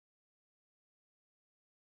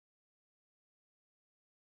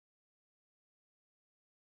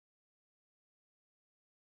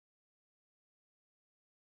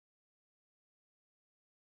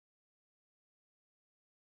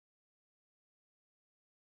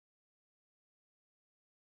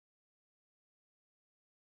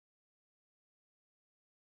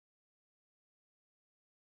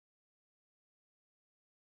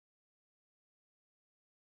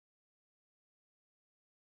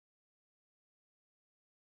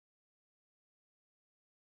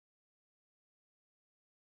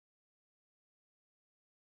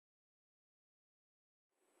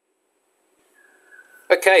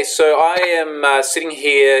Okay, so I am sitting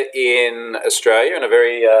here in Australia, in a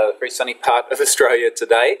very sunny part of Australia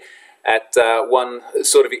today, at one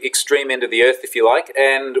sort of extreme end of the earth, if you like.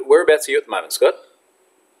 And whereabouts are you at the moment, Scott?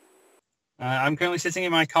 I'm currently sitting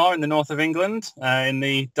in my car in the north of England, in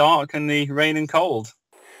the dark and the rain and cold.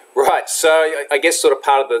 Right, so I guess sort of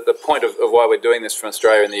part of the point of why we're doing this from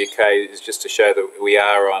Australia and the UK is just to show that we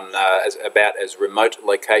are on about as remote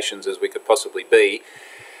locations as we could possibly be.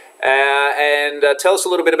 And tell us a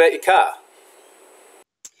little bit about your car.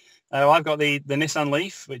 Well, I've got the Nissan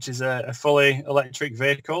LEAF, which is a fully electric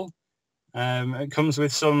vehicle. It comes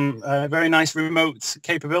with some very nice remote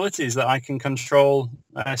capabilities that I can control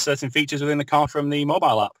certain features within the car from the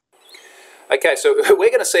mobile app. Okay, so we're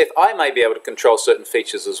going to see if I may be able to control certain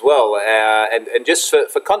features as well. And just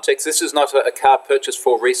for context, this is not a car purchased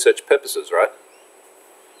for research purposes, right?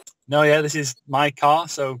 No, yeah, this is my car,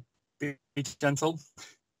 so be gentle.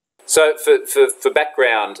 So for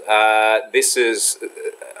background, this is,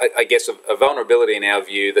 I guess, a vulnerability in our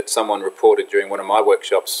view that someone reported during one of my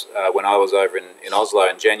workshops when I was over in Oslo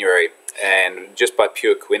in January. And just by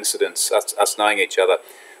pure coincidence, us knowing each other,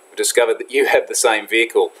 we discovered that you have the same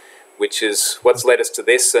vehicle, which is what's led us to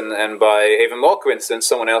this. And by even more coincidence,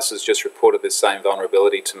 someone else has just reported this same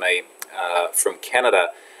vulnerability to me from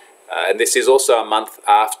Canada. And this is also a month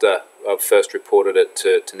after I've first reported it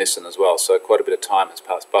to Nissan as well, so quite a bit of time has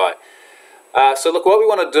passed by. So look, what we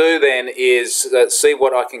want to do then is see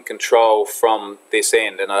what I can control from this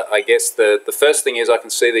end. And I guess the first thing is I can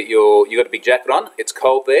see that you got a big jacket on. It's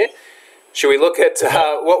cold there. Should we look at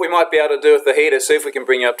what we might be able to do with the heater, see if we can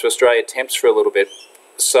bring you up to Australia temps for a little bit.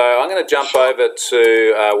 So I'm going to jump over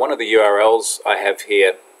to one of the URLs I have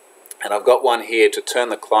here, and I've got one here to turn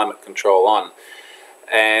the climate control on.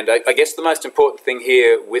 And I guess the most important thing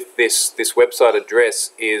here with this website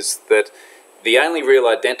address is that the only real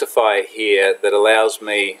identifier here that allows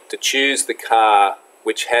me to choose the car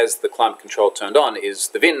which has the climate control turned on is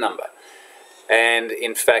the VIN number. And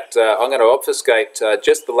in fact, I'm going to obfuscate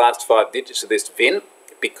just the last 5 digits of this VIN,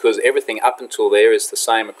 because everything up until there is the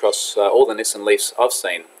same across all the Nissan LEAFs I've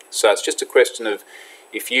seen. So it's just a question of,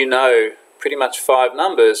 if you know pretty much 5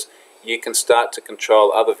 numbers, you can start to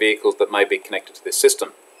control other vehicles that may be connected to this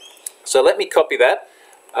system. So let me copy that.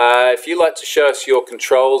 If you'd like to show us your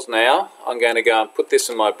controls now, I'm going to go and put this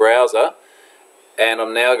in my browser, and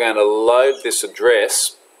I'm now going to load this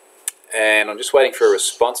address, and I'm just waiting for a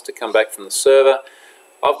response to come back from the server.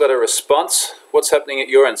 I've got a response. What's happening at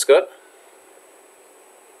your end, Scott?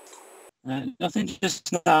 Nothing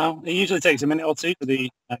just now. It usually takes a minute or two for the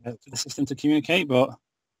system to communicate, but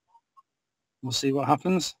we'll see what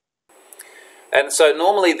happens. And so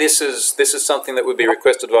normally this is something that would be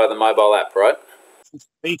requested via the mobile app, right? It's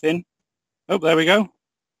beeping. Oh, there we go.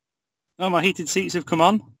 Oh, my heated seats have come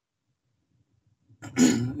on.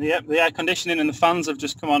 Yep, the air conditioning and the fans have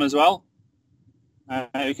just come on as well.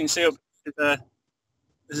 You can see there's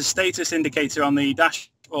a status indicator on the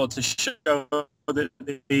dashboard to show that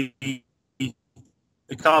the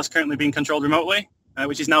car's currently being controlled remotely,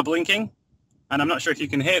 which is now blinking. And I'm not sure if you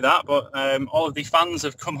can hear that, but all of the fans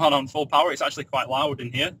have come on full power. It's actually quite loud in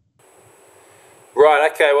here. Right,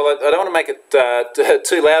 okay. Well, I don't want to make it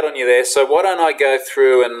too loud on you there. So why don't I go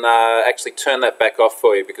through and actually turn that back off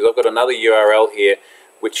for you, because I've got another URL here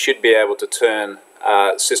which should be able to turn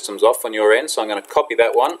systems off on your end. So I'm going to copy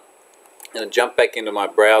that one. I'm going to jump back into my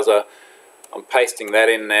browser. I'm pasting that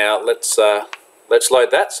in now. Let's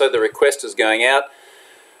load that. So the request is going out.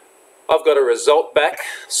 I've got a result back,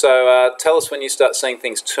 so tell us when you start seeing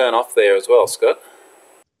things turn off there as well, Scott.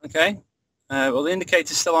 Okay. Well, the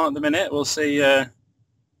indicator's still on at the minute. We'll see what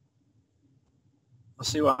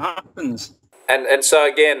happens. And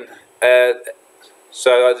so again,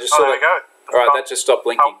 so I just there you go. All right, that just stopped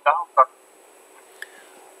blinking.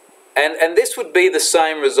 And this would be the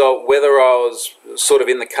same result whether I was sort of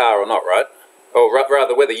in the car or not, right? Or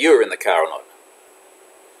rather, whether you were in the car or not.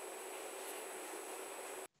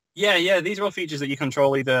 Yeah, these are all features that you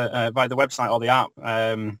control either by the website or the app.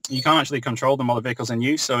 You can't actually control them while the vehicle's in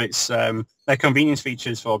use, so it's they're convenience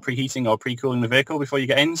features for preheating or pre-cooling the vehicle before you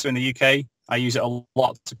get in. So in the UK, I use it a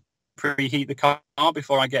lot to preheat the car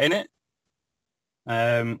before I get in it.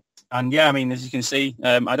 And yeah, I mean, as you can see,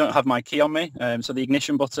 I don't have my key on me, so the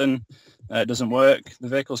ignition button doesn't work. The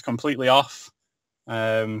vehicle's completely off,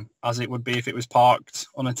 as it would be if it was parked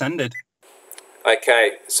unattended.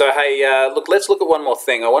 Okay, so hey, look, let's look at one more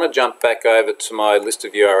thing. I want to jump back over to my list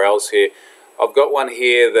of URLs here. I've got one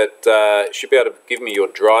here that should be able to give me your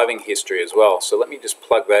driving history as well. So let me just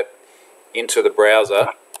plug that into the browser,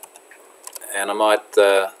 and I might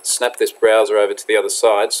snap this browser over to the other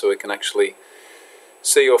side so we can actually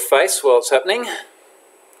see your face while it's happening.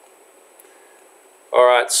 All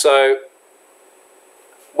right, so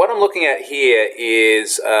what I'm looking at here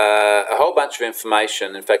is a whole bunch of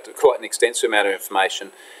information, in fact, quite an extensive amount of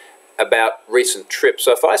information about recent trips.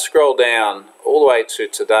 So if I scroll down all the way to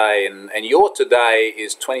today, and your today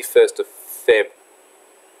is 21st of Feb.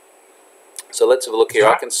 So let's have a look here.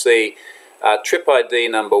 I can see trip ID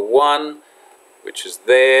number 1, which is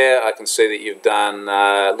there. I can see that you've done,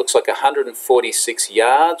 looks like 146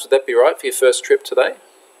 yards. Would that be right for your first trip today?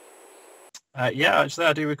 Yeah, actually,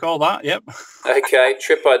 I do recall that, yep. Okay,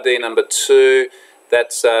 trip ID number 2,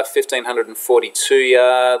 that's 1,542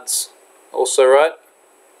 yards. Also right?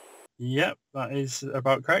 Yep, that is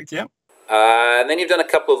about correct, yep. And then you've done a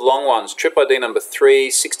couple of long ones. Trip ID number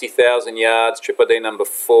 3, 60,000 yards. Trip ID number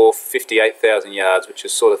 4, 58,000 yards, which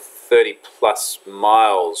is sort of 30 plus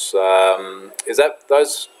miles. Is that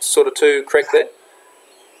those sort of two correct there?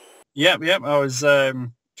 Yep. I was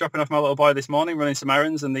dropping off my little boy this morning, running some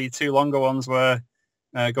errands, and the 2 longer ones were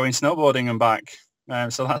going snowboarding and back.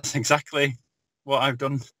 So that's exactly what I've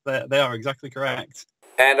done. They are exactly correct.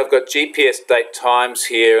 And I've got GPS date times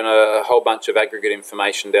here and a whole bunch of aggregate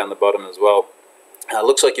information down the bottom as well.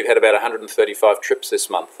 Looks like you've had about 135 trips this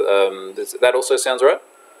month. That also sounds right?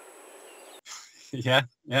 Yeah,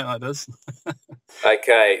 that does.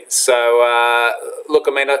 Okay, so look,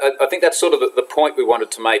 I mean, I think that's sort of the point we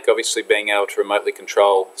wanted to make, obviously being able to remotely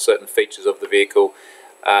control certain features of the vehicle,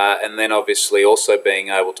 and then obviously also being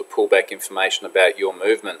able to pull back information about your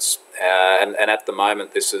movements. And at the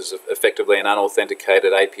moment, this is effectively an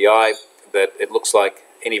unauthenticated API that it looks like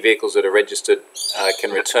any vehicles that are registered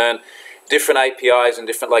can return. Different APIs in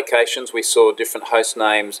different locations. We saw different host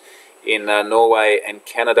names in Norway and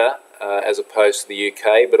Canada as opposed to the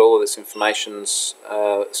UK, but all of this information's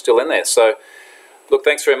still in there. So, look,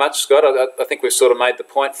 thanks very much, Scott. I think we've sort of made the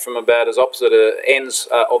point from about as opposite ends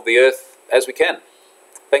of the earth as we can.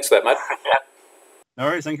 Thanks for that, mate. No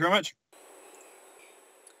worries. Thank you very much.